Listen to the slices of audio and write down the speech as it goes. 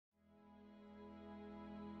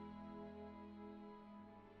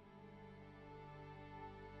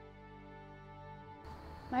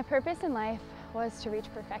My purpose in life was to reach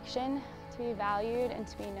perfection, to be valued and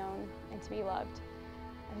to be known and to be loved.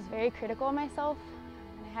 I was very critical of myself,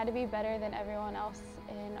 and I had to be better than everyone else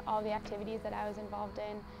in all the activities that I was involved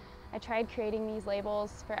in. I tried creating these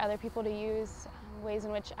labels for other people to use, ways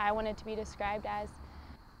in which I wanted to be described as.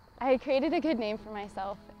 I had created a good name for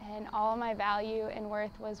myself, and all of my value and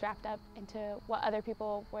worth was wrapped up into what other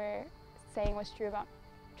people were saying was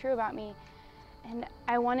true about me. And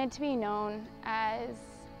I wanted to be known as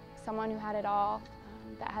someone who had it all,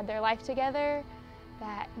 that had their life together,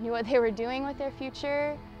 that knew what they were doing with their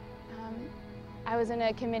future. I was in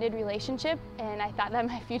a committed relationship, and I thought that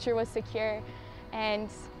my future was secure, and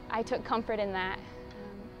I took comfort in that.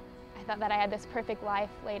 I thought that I had this perfect life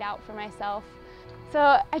laid out for myself.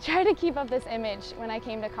 So I tried to keep up this image when I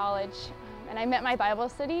came to college, and I met my Bible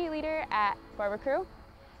study leader at Barber Crew,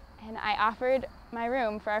 and I offered my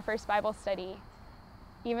room for our first Bible study,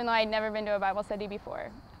 even though I'd never been to a Bible study before.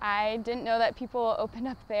 I didn't know that people opened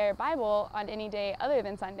up their Bible on any day other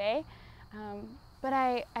than Sunday, but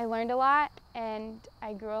I learned a lot, and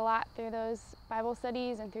I grew a lot through those Bible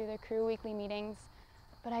studies and through the Crew weekly meetings,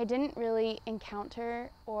 but I didn't really encounter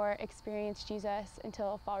or experience Jesus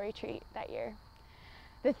until fall retreat that year.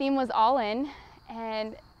 The theme was all in,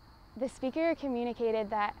 and the speaker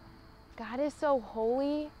communicated that God is so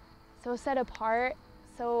holy, so set apart,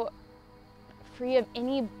 so free of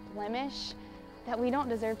any blemish, that we don't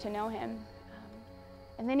deserve to know him.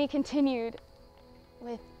 And then he continued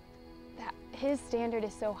with that his standard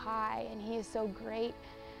is so high and he is so great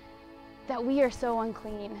that we are so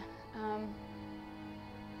unclean.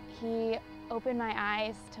 He opened my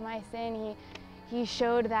eyes to my sin. He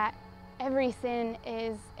showed that every sin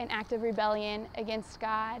is an act of rebellion against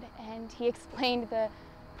God, and he explained the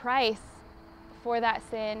price for that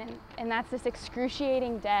sin, and that's this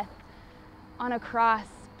excruciating death on a cross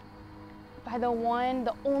by the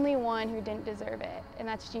only one who didn't deserve it, and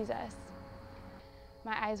that's Jesus.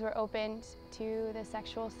 My eyes were opened to the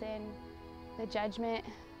sexual sin, the judgment,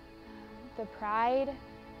 the pride,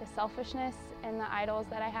 the selfishness, and the idols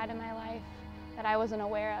that I had in my life that I wasn't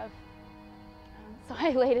aware of. So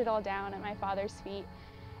I laid it all down at my Father's feet,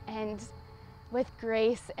 and with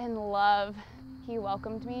grace and love, he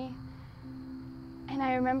welcomed me. And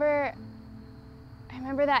I remember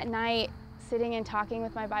that night sitting and talking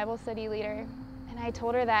with my Bible study leader, and I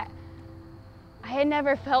told her that I had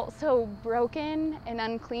never felt so broken and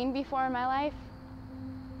unclean before in my life,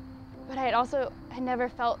 but I had never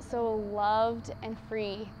felt so loved and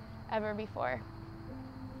free ever before.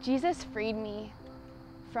 Jesus freed me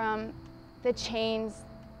from the chains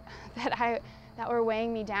that were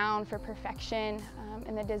weighing me down for perfection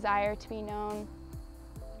and the desire to be known.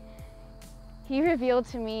 He revealed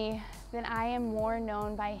to me that I am more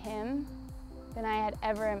known by him than I had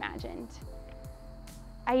ever imagined.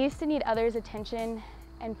 I used to need others' attention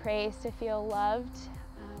and praise to feel loved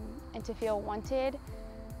and to feel wanted,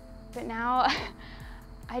 but now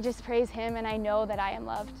I just praise him and I know that I am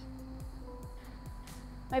loved.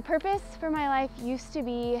 My purpose for my life used to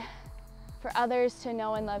be for others to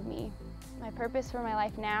know and love me. My purpose for my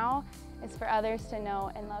life now is for others to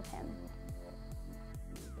know and love him.